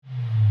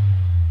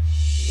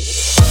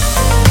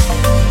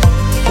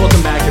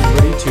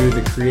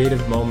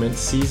Creative Moments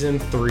Season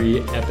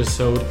 3,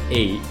 Episode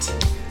 8.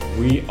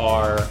 We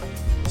are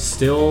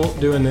still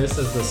doing this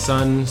as the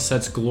sun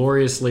sets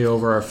gloriously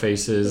over our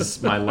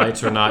faces. My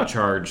lights are not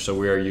charged, so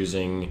we are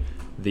using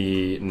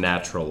the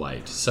natural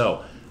light.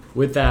 So,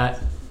 with that,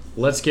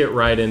 let's get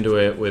right into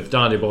it with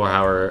Dante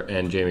Bullhauer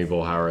and Jamie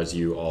Bullhauer, as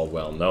you all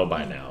well know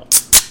by now.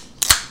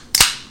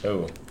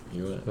 Oh,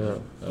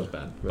 that was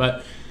bad.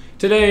 But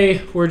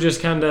today, we're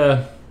just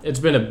it's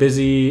been a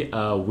busy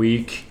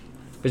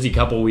busy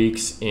couple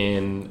weeks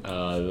in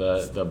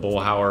the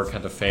Bullhauer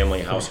kind of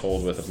family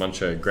household with a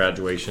bunch of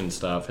graduation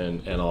stuff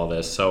and all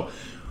this. So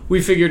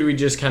we figured we'd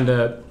just kind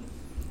of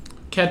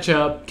catch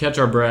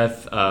our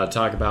breath,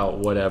 talk about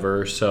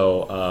whatever.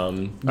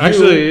 So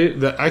actually,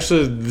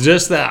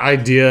 just that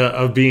idea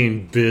of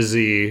being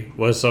busy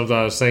was something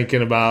I was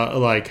thinking about,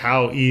 like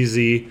how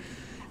easy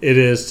it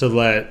is to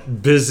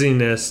let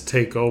busyness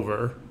take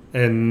over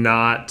and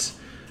not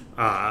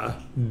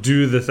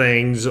do the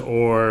things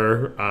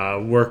or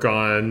work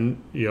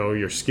on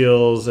your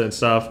skills and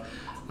stuff.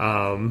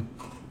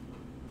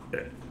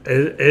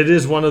 It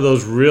is one of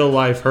those real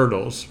life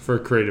hurdles for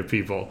creative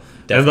people.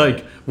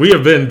 Definitely. And we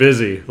have been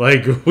busy.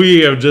 We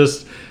have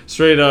just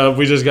straight up.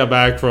 We just got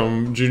back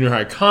from junior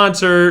high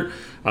concert,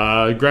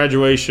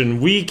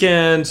 graduation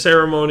weekend,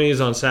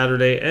 ceremonies on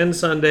Saturday and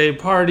Sunday,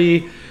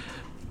 party.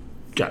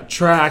 Got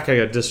track. I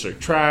got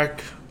district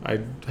track. I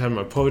had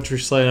my poetry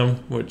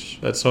slam, which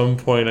at some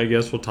point I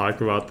guess we'll talk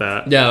about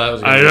that. Yeah, that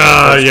was going to be the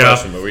first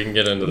question, but we can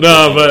get into the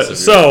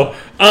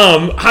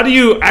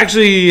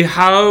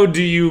how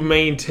do you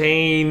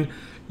maintain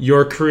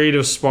your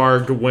creative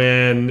spark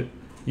when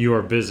you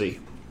are busy?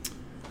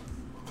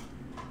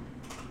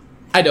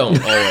 I don't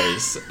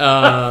always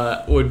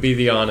would be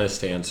the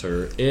honest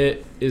answer.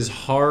 It is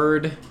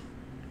hard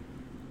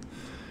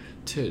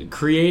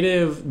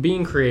to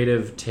being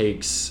creative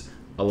takes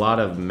a lot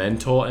of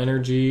mental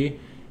energy.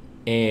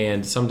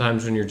 And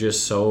sometimes when you're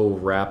just so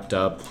wrapped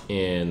up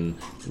in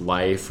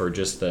life or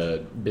just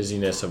the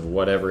busyness of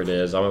whatever it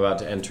is, I'm about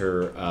to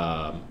enter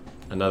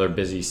another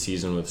busy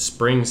season with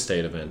spring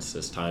state events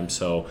this time.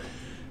 So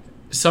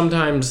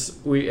sometimes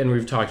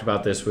we've talked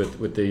about this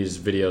with these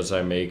videos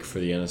I make for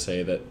the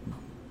NSA, that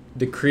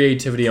the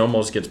creativity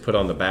almost gets put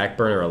on the back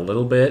burner a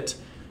little bit,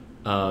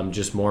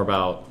 just more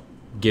about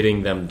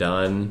getting them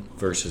done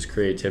versus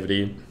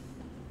creativity.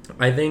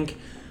 I think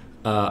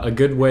a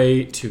good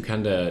way to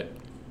kind of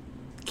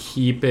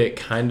keep it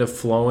kind of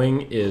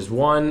flowing is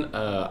one,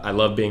 I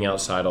love being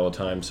outside all the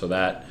time, so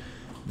that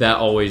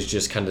always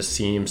just kind of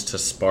seems to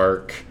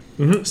spark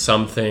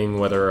something,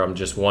 whether I'm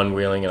just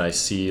one-wheeling and I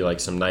see like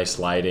some nice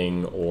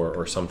lighting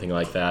or something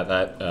like that.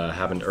 That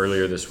happened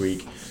earlier this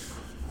week.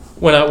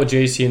 Went out with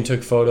JC and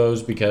took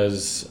photos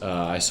because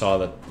I saw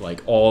that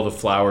like all the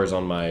flowers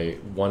on my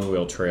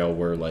one-wheel trail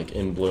were like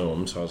in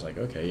bloom, so I was like,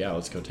 okay, yeah,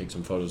 let's go take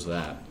some photos of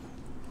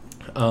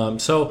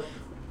that. So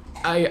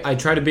I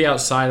try to be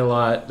outside a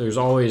lot. There's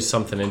always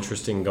something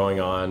interesting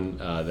going on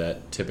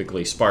that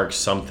typically sparks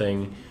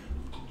something.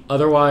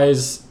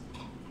 Otherwise,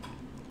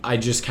 I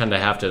just kind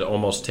of have to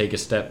almost take a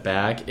step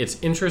back. It's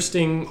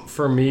interesting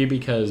for me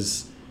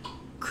because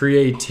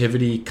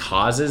creativity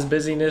causes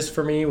busyness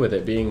for me, with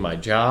it being my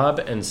job.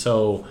 And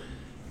so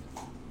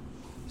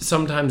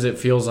sometimes it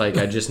feels like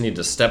I just need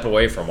to step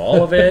away from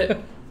all of it.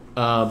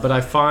 But I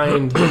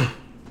find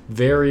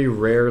very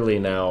rarely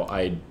now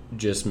I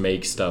just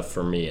make stuff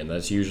for me, and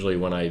that's usually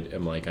when I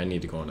am like, I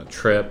need to go on a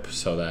trip,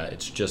 so that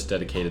it's just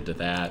dedicated to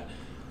that.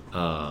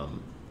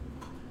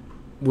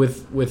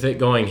 With it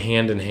going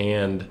hand in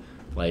hand,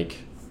 like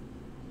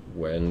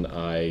when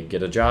I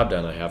get a job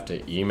done, I have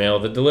to email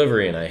the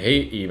delivery, and I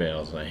hate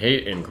emails and I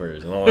hate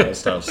inquiries and all that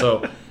stuff.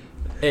 So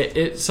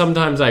it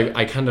sometimes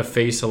I kind of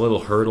face a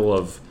little hurdle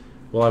of,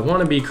 well, I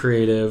want to be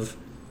creative,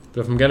 but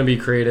if I'm going to be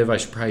creative, I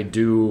should probably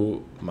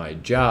do my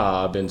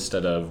job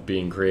instead of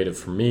being creative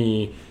for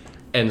me.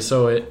 And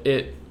so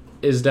it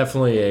is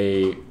definitely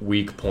a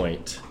weak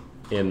point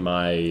in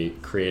my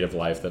creative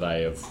life that I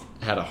have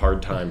had a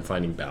hard time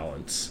finding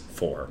balance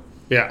for.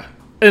 Yeah.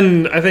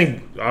 And I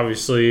think,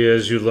 obviously,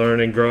 as you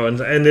learn and grow,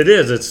 and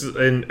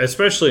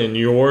especially in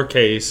your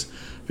case,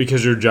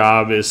 because your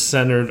job is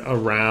centered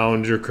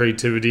around your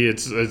creativity,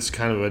 it's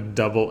kind of a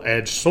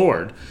double-edged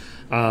sword.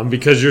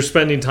 Because you're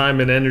spending time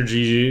and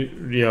energy,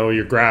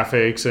 your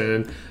graphics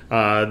and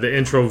the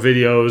intro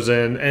videos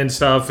and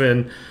stuff,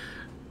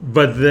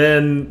 but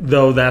then,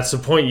 though, that's the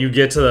point. You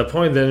get to that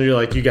point, then you're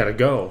like, you got to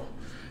go,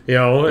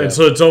 Yeah. And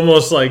so it's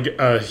almost like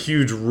a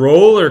huge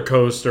roller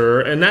coaster,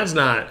 and that's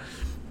not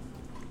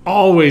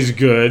always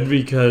good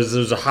because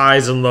there's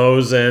highs and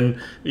lows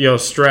and,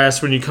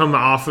 stress. When you come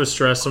off of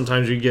stress,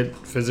 sometimes you get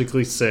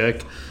physically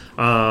sick,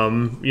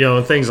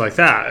 and things like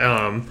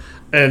that.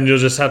 And you'll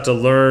just have to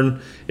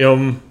learn,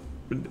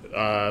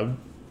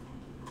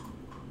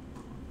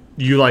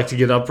 you like to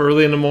get up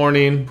early in the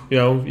morning,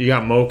 you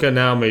got Mocha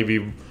now,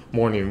 maybe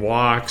morning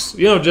walks,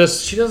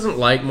 She doesn't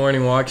like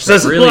morning walks.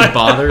 That really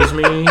bothers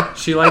me.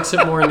 She likes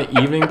it more in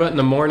the evening, but in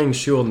the morning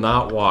she will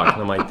not walk.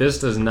 And I'm like, this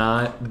does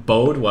not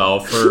bode well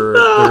for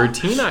the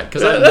routine.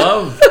 Because I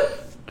love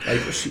Like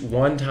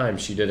one time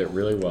she did it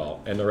really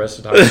well, and the rest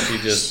of the time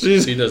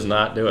she does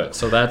not do it.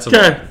 So that's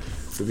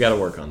we've got to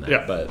work on that.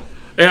 Yeah. But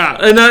yeah,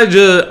 and I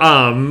just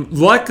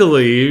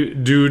luckily,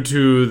 due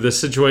to the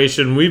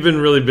situation, we've been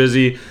really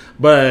busy.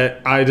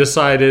 But I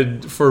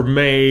decided for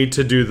May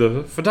to do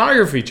the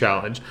photography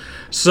challenge.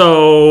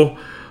 So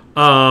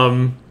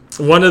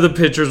one of the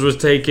pictures was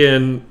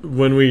taken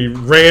when we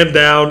ran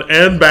down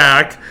and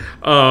back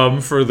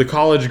for the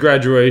college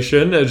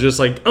graduation. It's just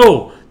like,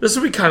 oh, this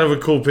would be kind of a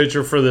cool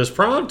picture for this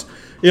prompt.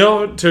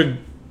 Took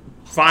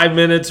 5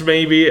 minutes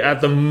maybe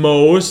at the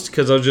most,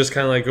 because I was just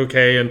kind of like,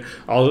 okay, and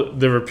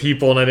there were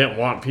people and I didn't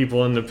want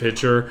people in the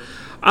picture.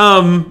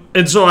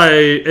 And so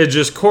it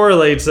just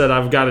correlates that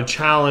I've got a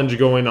challenge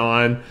going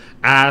on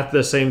at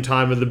the same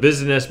time of the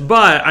business,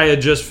 but I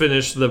had just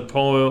finished the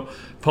Poem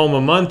a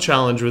Month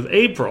challenge with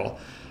April.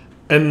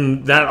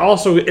 And that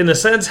also, in a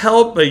sense,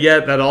 helped, but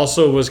yet that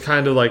also was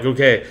kind of like,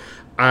 okay,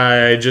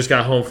 I just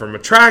got home from a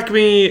track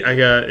meet.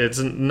 It's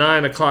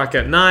 9 o'clock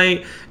at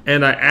night,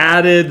 and I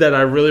added that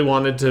I really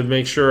wanted to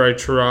make sure I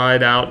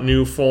tried out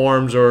new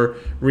forms or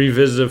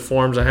revisited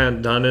forms I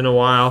hadn't done in a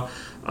while.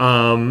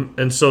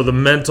 And so the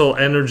mental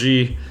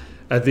energy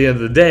at the end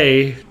of the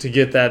day to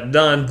get that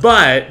done,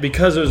 but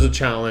because it was a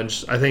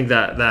challenge, I think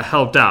that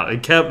helped out.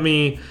 It kept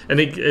me, and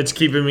it's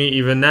keeping me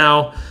even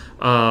now,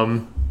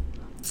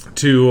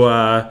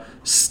 to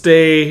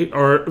stay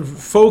or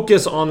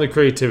focus on the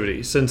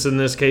creativity, since in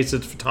this case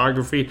it's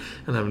photography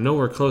and I'm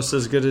nowhere close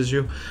as good as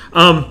you.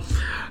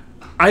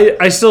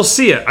 I still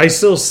see it. I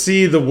still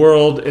see the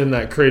world in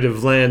that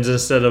creative lens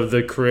instead of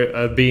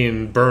the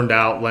being burned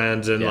out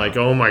lens and like,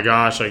 oh my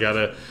gosh, I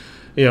gotta,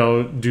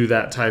 do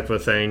that type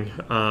of thing.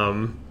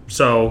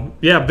 So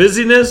yeah,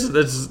 busyness.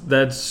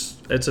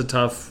 It's a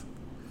tough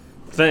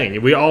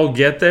thing. We all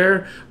get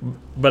there,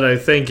 but I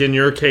think in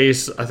your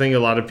case, I think a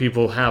lot of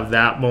people have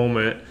that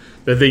moment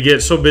that they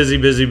get so busy,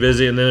 and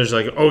then there's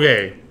like,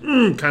 okay,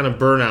 kind of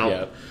burnout.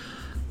 Yeah.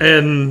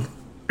 And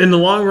in the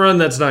long run,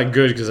 that's not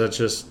good, because that's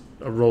just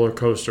a roller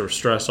coaster of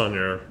stress on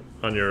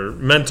your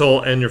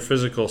mental and your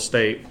physical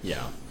state.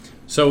 Yeah.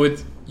 So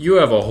you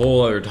have a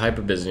whole other type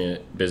of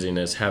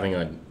busyness, having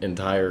an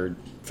entire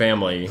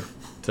family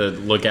to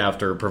look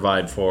after,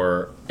 provide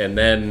for, and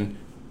then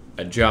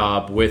a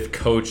job with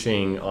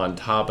coaching on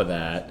top of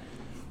that.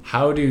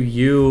 How do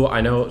you? I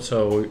know.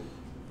 So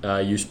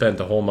you spent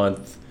the whole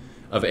month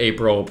of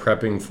April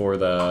prepping for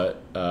the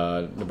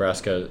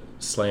Nebraska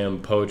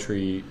Slam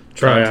Poetry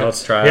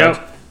Tryouts.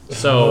 Yep.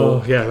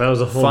 So that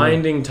was a whole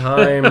finding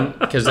time,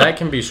 because that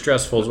can be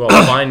stressful as well.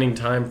 Finding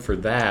time for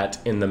that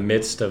in the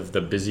midst of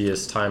the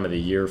busiest time of the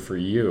year for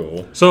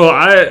you. So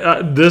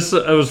it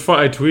was fun.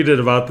 I tweeted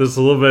about this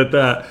a little bit,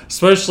 that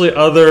especially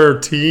other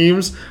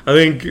teams. I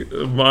think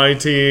my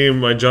team,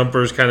 my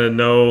jumpers, kind of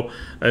know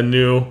and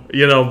knew,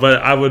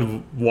 but I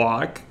would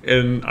walk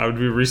and I would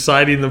be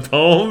reciting the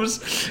poems,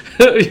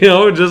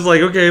 just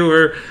like,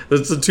 okay,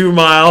 it's a 2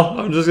 mile.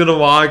 I'm just gonna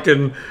walk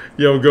and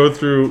go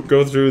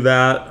through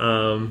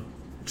that.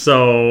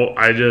 So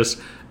I just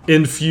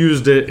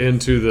infused it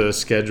into the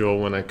schedule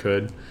when I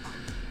could.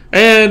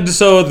 And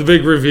so the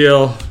big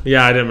reveal,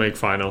 I didn't make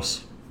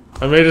finals.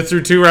 I made it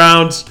through 2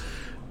 rounds.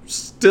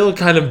 Still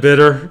kind of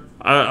bitter.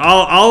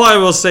 All I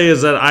will say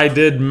is that I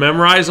did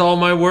memorize all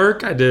my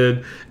work. I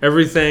did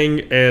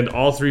everything, and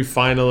all 3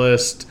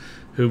 finalists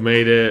who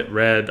made it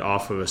read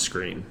off of a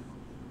screen.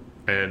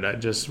 And I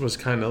just was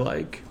kind of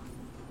like,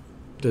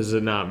 does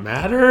it not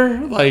matter?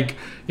 Like,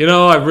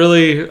 I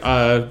really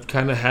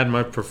kind of had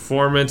my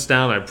performance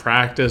down. I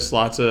practiced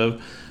lots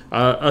of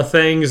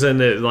things, and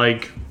it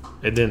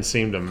didn't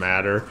seem to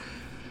matter.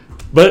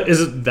 But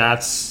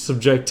that's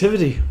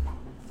subjectivity.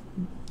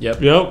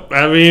 Yep.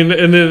 I mean,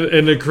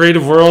 in the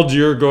creative world,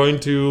 you're going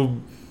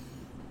to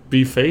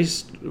be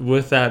faced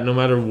with that no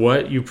matter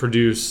what you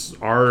produce: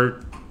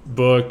 art,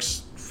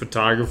 books,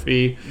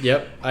 photography.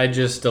 Yep. I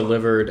just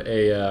delivered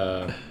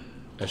a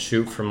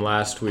shoot from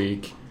last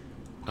week.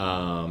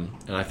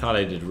 And I thought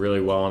I did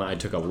really well, and I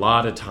took a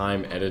lot of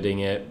time editing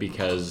it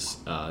because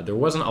there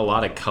wasn't a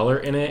lot of color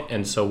in it,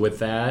 and so with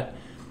that,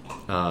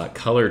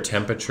 color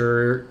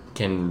temperature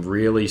can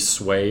really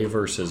sway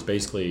versus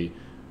basically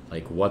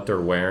like what they're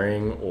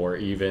wearing, or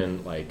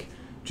even like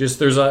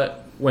just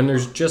when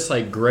there's just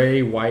like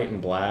gray, white,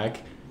 and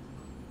black,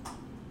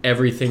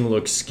 everything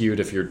looks skewed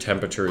if your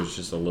temperature is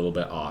just a little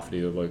bit off. It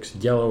either looks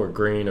yellow or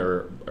green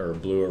or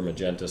blue or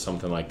magenta,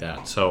 something like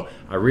that. So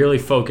I really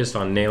focused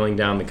on nailing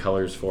down the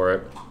colors for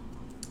it.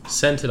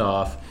 Sent it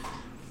off.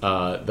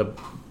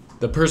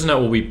 The person that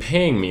will be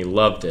paying me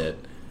loved it.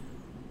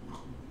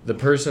 The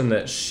person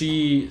that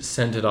she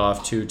sent it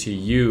off to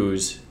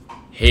use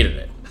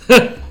hated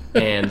it.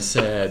 And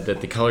said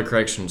that the color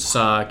correction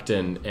sucked,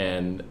 and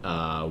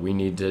we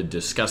need to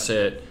discuss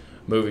it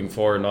moving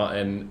forward,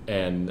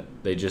 and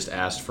they just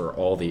asked for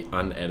all the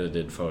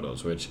unedited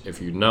photos, which, if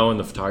you know, in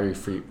the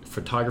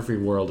photography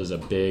world, is a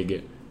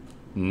big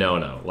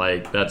no.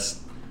 Like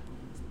that's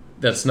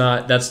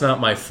not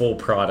my full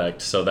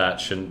product, so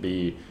that shouldn't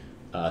be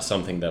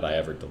something that I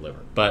ever deliver.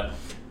 But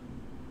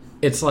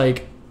it's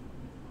like,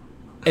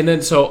 and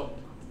then so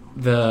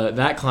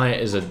that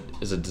client is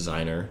a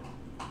designer,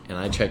 and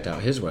I checked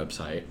out his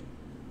website.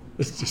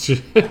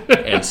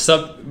 And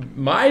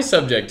my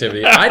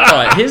subjectivity, I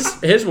thought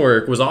his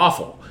work was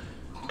awful,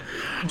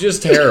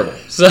 just terrible.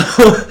 So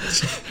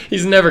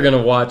he's never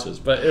gonna watch us,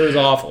 but it was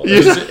awful.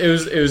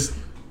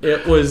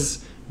 It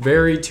was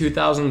very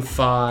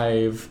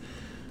 2005.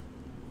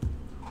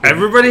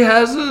 Everybody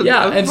has a and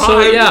vibe. so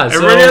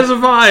Everybody has a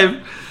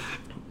vibe.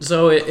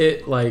 So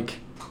it like,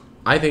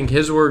 I think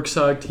his work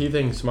sucked. He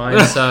thinks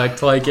mine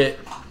sucked. Like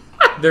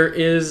there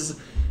is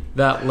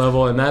that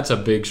level, and that's a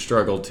big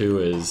struggle too.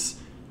 Is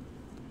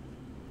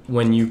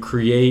when you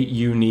create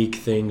unique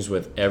things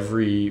with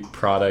every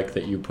product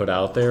that you put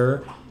out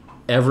there,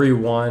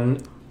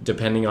 everyone,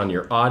 depending on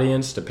your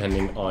audience,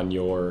 depending on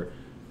your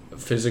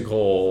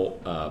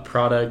physical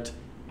product,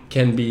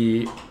 can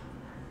be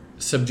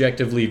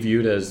subjectively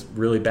viewed as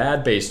really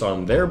bad based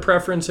on their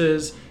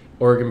preferences,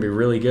 or it can be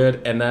really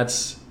good. And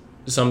that's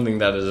something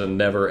that is a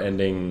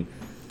never-ending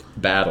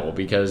battle,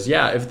 because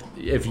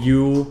if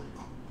you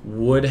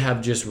would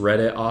have just read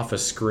it off a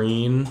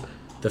screen,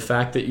 the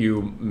fact that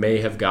you may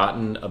have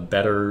gotten a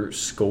better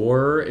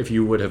score if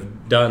you would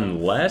have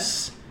done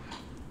less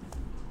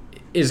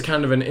is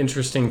kind of an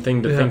interesting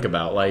thing to think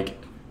about. Like,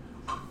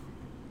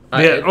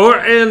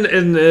 and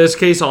in this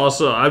case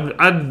also,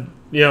 I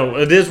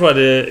it is what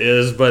it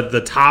is, but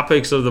the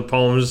topics of the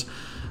poems,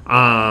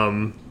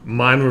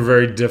 mine were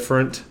very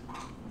different.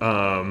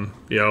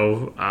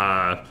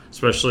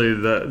 Especially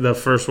the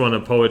first one, A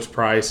Poet's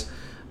Price,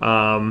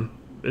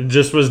 it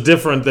just was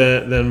different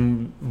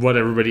than what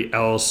everybody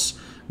else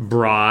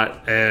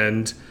brought,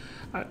 and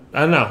I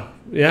don't know.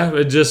 Yeah,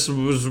 it just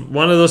was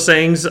one of those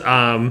things.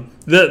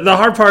 The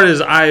hard part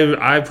is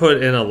I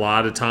put in a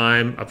lot of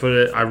time.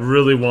 I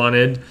really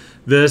wanted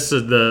this.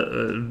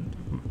 Who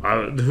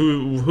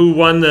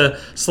won the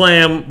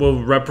slam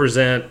will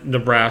represent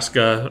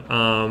Nebraska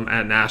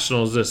at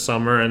nationals this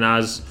summer, and I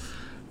was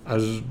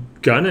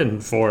gunning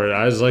for it.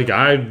 I was like,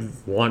 I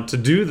want to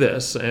do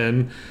this,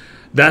 and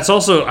that's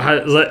also,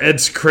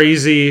 it's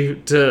crazy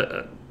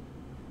to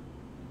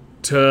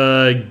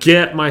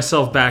get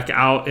myself back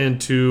out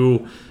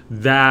into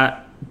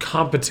that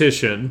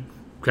competition,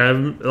 okay,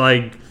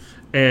 like,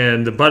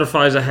 and the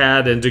butterflies I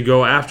had, and to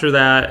go after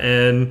that,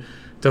 and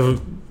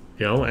to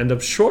end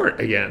up short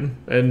again,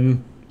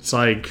 and it's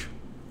like,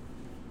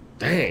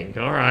 dang,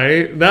 all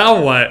right,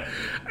 now what?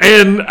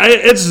 And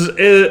as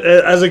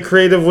a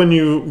creative, when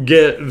you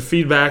get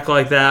feedback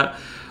like that,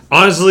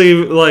 honestly,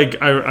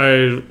 like, I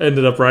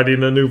ended up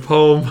writing a new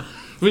poem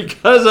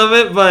because of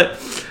it. But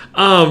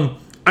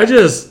I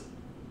just,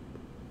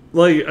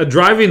 like,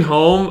 driving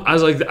home, I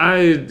was like,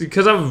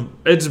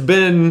 it's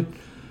been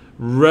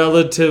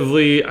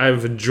relatively,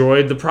 I've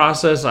enjoyed the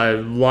process. I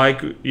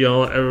like,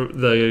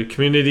 the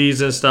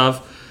communities and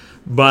stuff,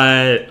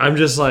 but I'm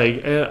just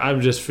like, I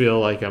just feel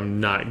like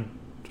I'm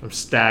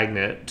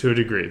stagnant to a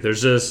degree.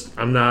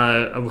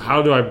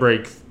 How do I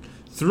break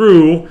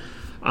through?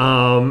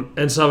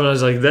 And so I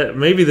was like, that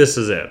maybe this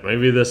is it.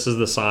 Maybe this is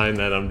the sign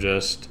that I'm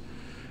just,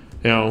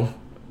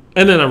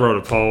 and then I wrote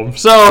a poem.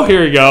 So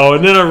here you go.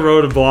 And then I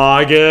wrote a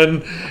blog,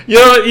 and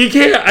you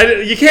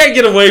can't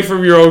get away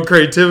from your own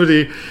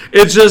creativity.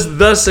 It's just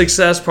the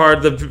success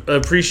part, the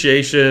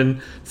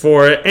appreciation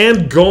for it,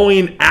 and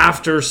going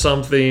after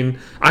something.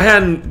 I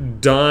hadn't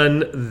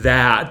done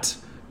that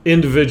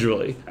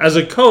individually. As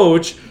a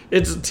coach,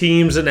 it's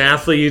teams and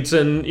athletes,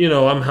 and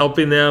I'm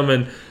helping them,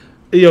 and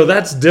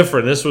that's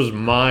different. This was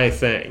my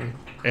thing,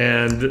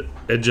 and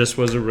it just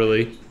was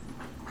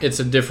it's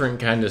a different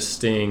kind of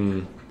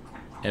sting.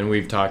 And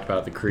we've talked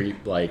about the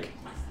creep, like,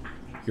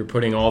 you're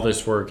putting all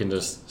this work into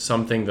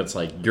something that's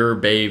like your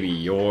baby,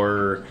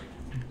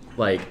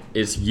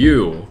 it's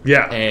you.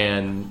 Yeah.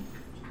 And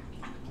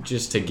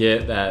just to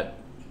get that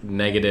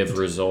negative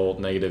result,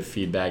 negative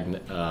feedback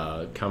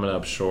coming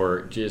up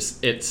short,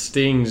 it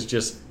stings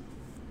just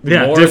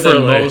more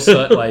than most,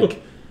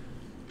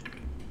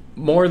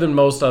 more than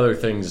most other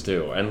things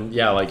do. And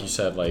yeah, like you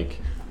said, like,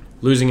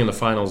 losing in the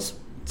finals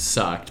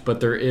sucked,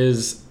 but there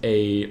is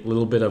a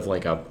little bit of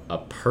like a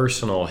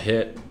personal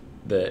hit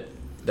that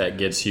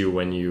gets you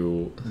when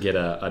you get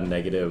a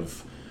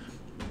negative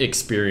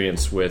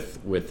experience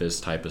with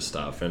this type of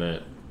stuff, and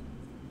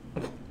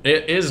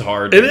it is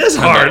hard. It is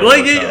hard.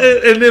 Like,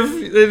 and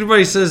if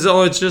anybody says,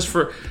 "Oh, it's just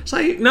for," it's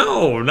like,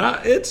 no,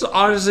 not. It's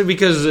honestly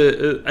because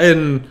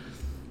and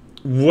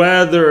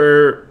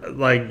whether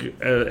like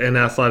in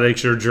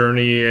athletics, your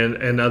journey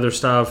and other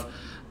stuff.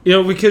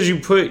 Because you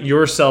put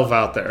yourself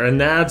out there, and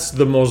that's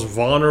the most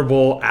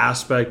vulnerable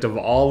aspect of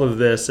all of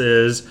this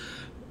is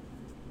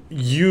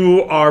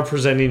you are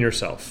presenting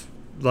yourself.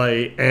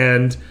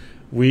 And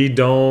we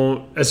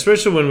don't,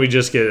 especially when we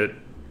just get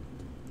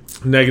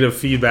negative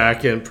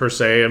feedback, and per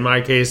se, in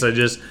my case, I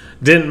just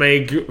didn't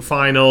make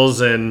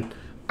finals, and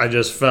I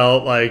just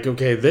felt like,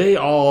 okay, they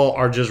all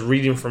are just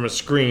reading from a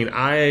screen.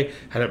 I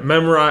had it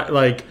memorized.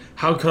 Like,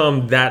 how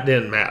come that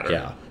didn't matter?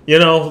 Yeah.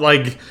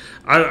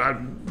 I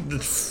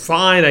it's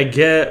fine, I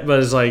get, but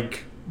it's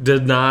like,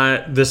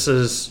 this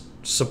is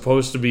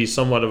supposed to be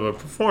somewhat of a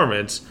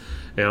performance,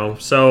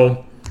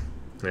 so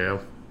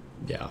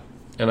Yeah.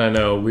 And I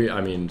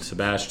know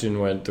Sebastian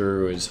went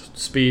through his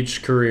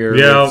speech career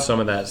Yeah. with some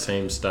of that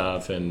same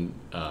stuff, and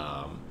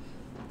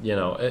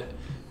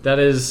that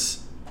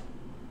is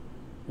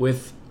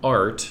with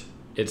art.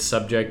 It's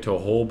subject to a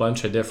whole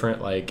bunch of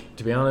different, like,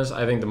 to be honest,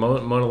 I think the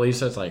Mona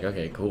Lisa, it's like,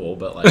 okay, cool,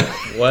 but like,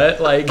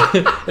 what? Like,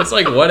 it's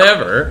like,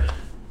 whatever.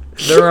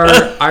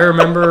 I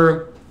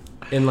remember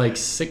in like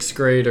 6th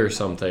grade or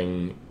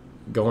something,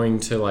 going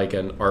to like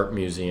an art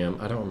museum.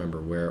 I don't remember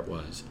where it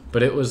was,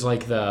 but it was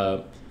like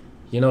the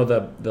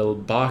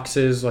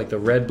boxes, like the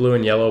red, blue,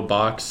 and yellow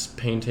box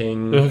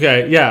painting.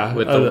 Okay, yeah.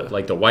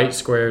 With the white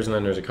squares, and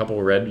then there's a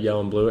couple red,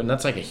 yellow, and blue, and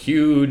that's like a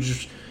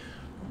huge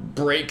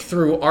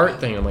breakthrough art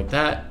thing. I'm like,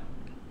 that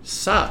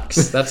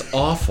sucks. That's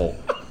awful.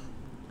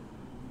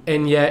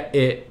 And yet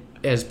it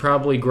has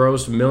probably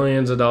grossed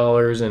millions of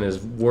dollars and is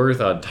worth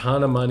a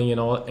ton of money and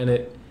all. And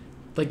it,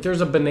 like,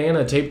 there's a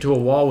banana taped to a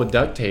wall with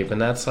duct tape,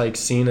 and that's like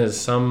seen as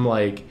some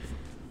like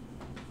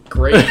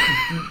great,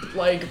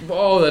 like,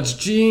 oh, that's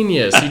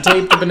genius. He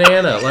taped the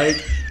banana.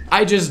 Like,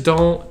 I just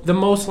don't. The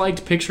most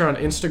liked picture on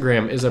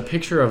Instagram is a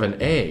picture of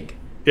an egg.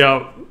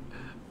 Yeah.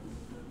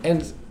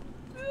 And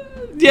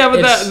yeah,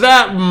 but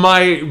that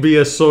might be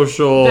a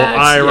social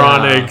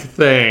ironic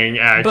thing,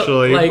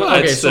 actually.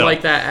 But so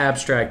like that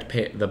abstract,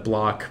 the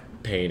block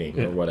painting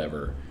or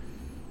whatever.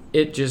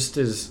 It just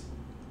is.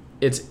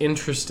 It's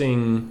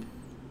interesting.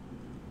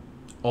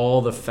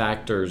 All the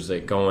factors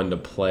that go into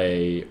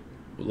play,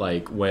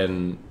 like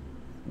when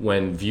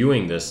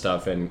viewing this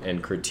stuff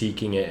and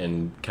critiquing it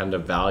and kind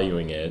of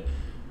valuing it.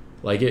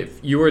 Like, if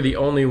you were the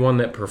only one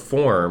that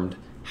performed,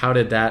 how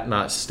did that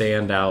not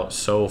stand out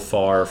so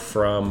far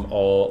from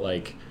all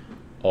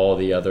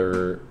the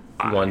other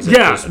ones?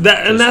 That's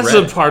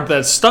the part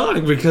that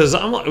stung, because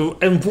I'm like,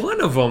 and one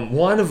of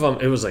them,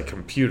 it was a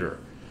computer.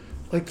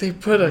 Like, they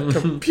put a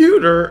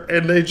computer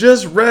and they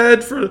just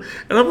read and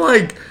I'm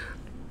like,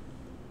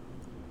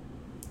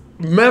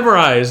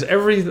 memorize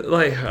everything,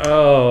 like,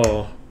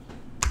 oh.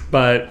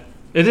 But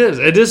it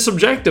is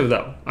subjective,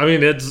 though. I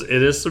mean, it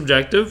is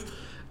subjective,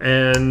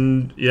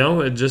 and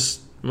it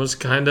just was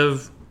kind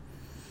of.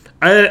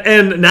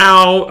 And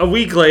now a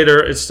week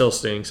later, it still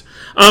stings.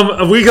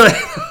 A week later,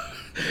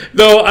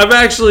 though, I'm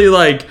actually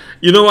like,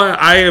 what?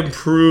 I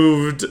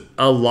improved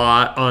a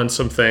lot on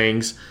some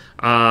things.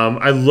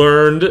 I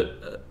learned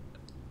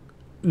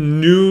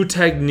new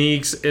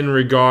techniques in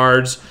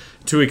regards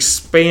to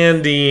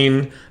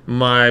expanding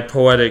my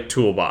poetic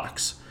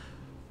toolbox.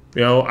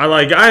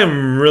 I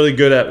am really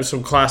good at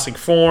some classic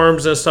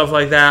forms and stuff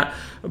like that,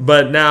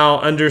 but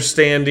now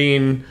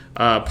understanding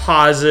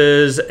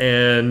pauses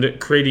and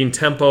creating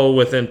tempo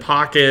within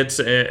pockets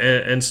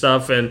and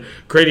stuff, and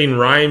creating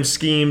rhyme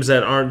schemes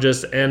that aren't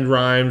just end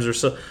rhymes or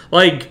so.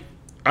 Like,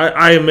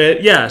 I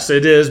admit, yes,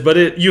 it is,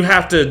 but you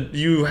have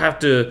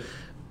to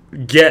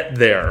get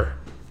there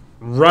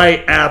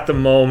right at the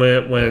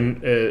moment when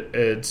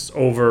it's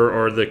over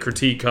or the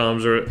critique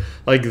comes, or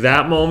like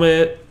that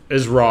moment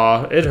is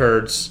raw. It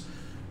hurts.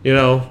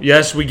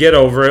 Yes, we get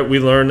over it. We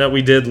learn that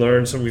we did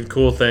learn some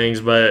cool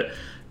things, but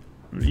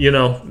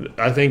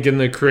I think in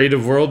the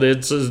creative world,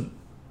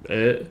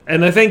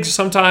 and I think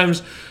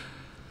sometimes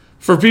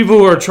for people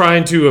who are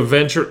trying to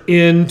venture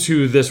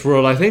into this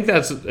world, I think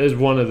is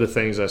one of the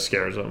things that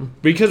scares them,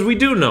 because we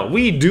do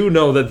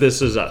know that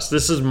this is us.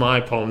 This is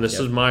my poem. This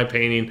is my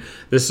painting.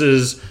 This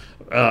is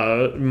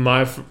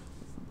my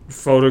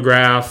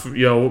photograph,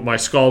 my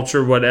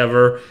sculpture,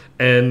 whatever,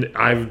 and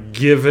I've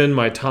given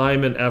my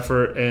time and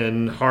effort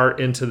and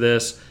heart into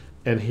this,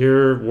 and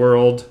here,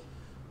 world,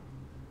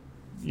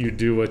 you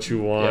do what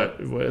you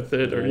want with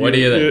it. Or what do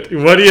you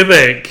think? What do you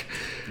think?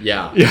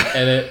 Yeah.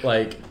 And it,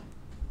 like,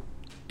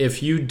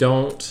 if you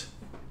don't,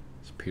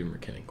 it's a Peter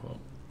McKinnon quote.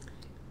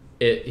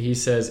 He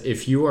says,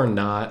 if you are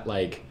not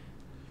like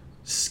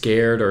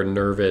scared or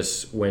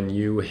nervous when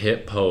you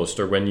hit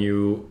post, or when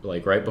you,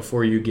 like, right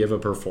before you give a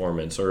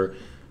performance, or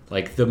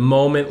like the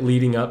moment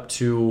leading up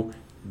to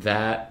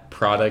that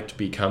product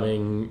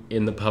becoming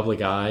in the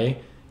public eye,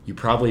 you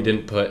probably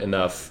didn't put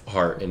enough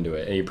heart into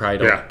it, and you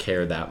probably don't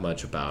care that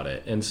much about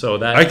it. And so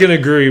that, I can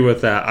agree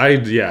with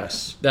that.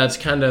 Yes. That's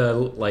kind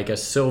of like a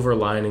silver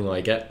lining.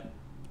 Like, at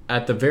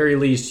the very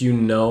least,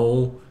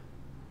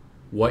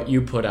 what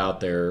you put out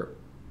there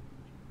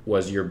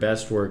was your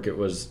best work. It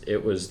was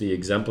the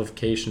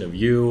exemplification of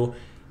you,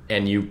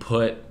 and you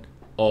put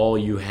all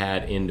you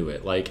had into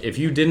it. Like, if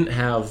you didn't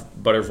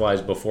have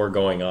butterflies before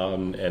going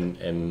on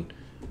and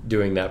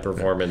doing that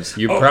performance,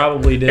 you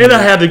probably didn't. And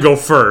I had to go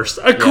first.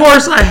 Of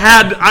course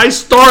I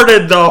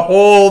started the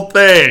whole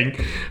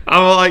thing.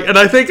 I'm like, and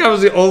I think I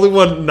was the only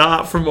one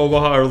not from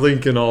Omaha or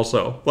Lincoln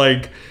also.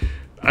 Like,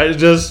 I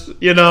just,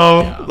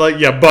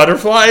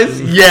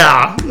 butterflies?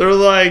 Yeah. They're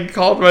like,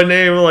 called my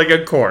name, like,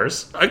 of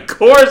course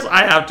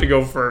I have to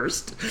go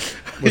first.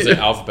 Was it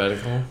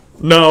alphabetical?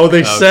 No,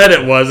 they said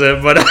it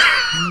wasn't, but I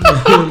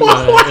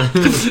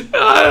don't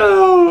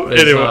know.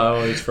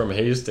 Anyway. He's from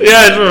Hastings.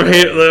 Yeah, he's from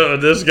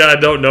Hastings. This guy,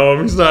 don't know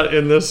him. He's not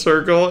in this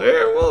circle.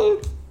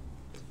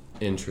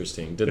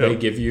 Interesting. Did they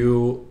give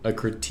you a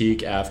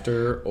critique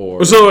after,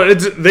 or so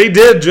they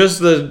did just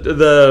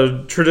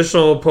the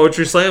traditional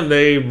poetry slam?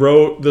 They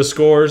wrote the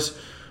scores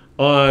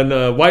on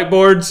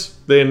whiteboards.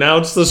 They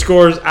announced the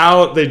scores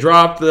out. They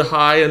dropped the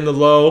high and the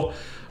low,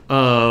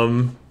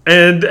 and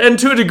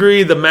to a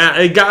degree, the math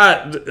it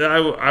got.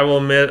 I will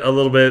admit a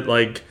little bit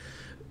like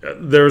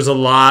there's a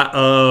lot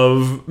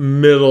of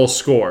middle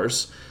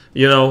scores,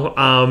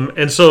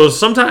 and so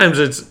sometimes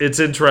it's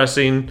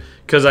interesting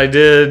because I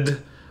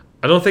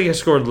don't think I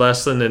scored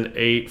less than an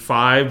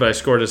 8.5, but I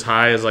scored as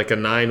high as like a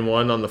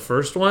 9.1 on the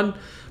first one.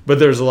 But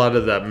there's a lot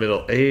of that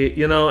middle 8,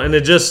 and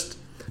it just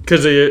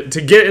because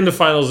to get into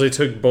finals they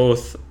took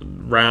both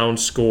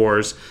round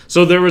scores,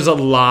 so there was a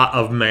lot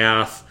of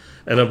math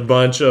and a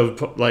bunch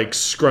of like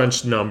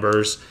scrunched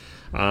numbers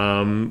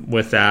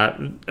with that.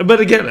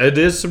 But again, it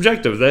is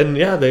subjective. Then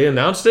they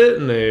announced it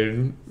and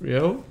they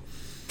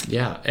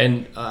Yeah,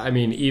 and I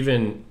mean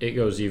even it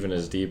goes even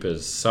as deep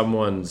as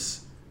someone's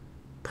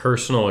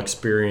personal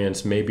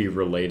experience may be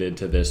related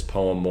to this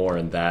poem more,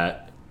 and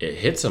that it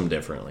hits them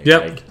differently.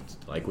 Yep.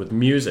 Like with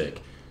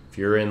music, if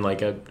you're in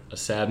like a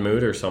sad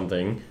mood or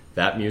something,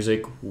 that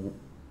music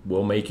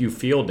will make you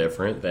feel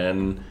different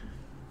than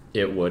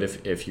it would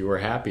if you were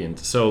happy. And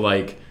so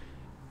like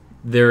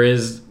there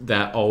is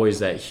that always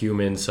that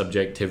human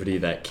subjectivity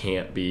that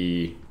can't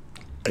be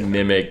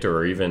mimicked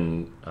or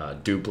even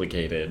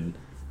duplicated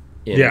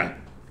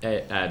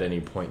at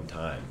any point in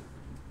time.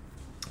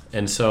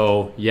 And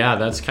so,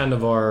 that's kind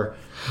of our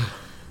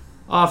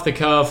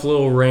off-the-cuff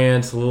little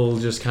rant, a little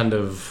just kind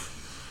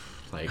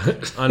of like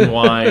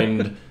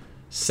unwind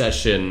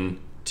session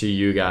to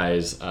you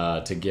guys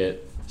to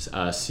get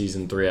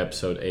Season 3,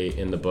 Episode 8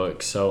 in the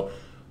book. So,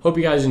 hope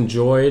you guys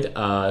enjoyed.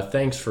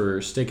 Thanks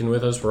for sticking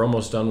with us. We're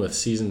almost done with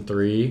Season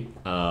 3.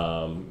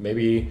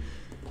 Maybe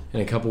in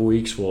a couple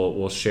weeks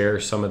we'll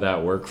share some of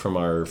that work from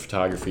our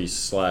photography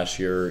 /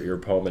 your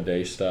poem a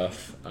day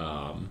stuff.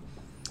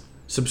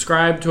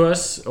 Subscribe to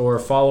us or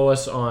follow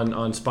us on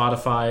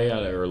Spotify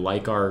or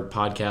like our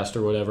podcast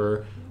or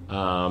whatever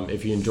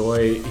if you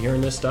enjoy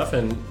hearing this stuff,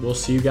 and we'll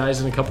see you guys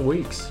in a couple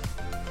weeks.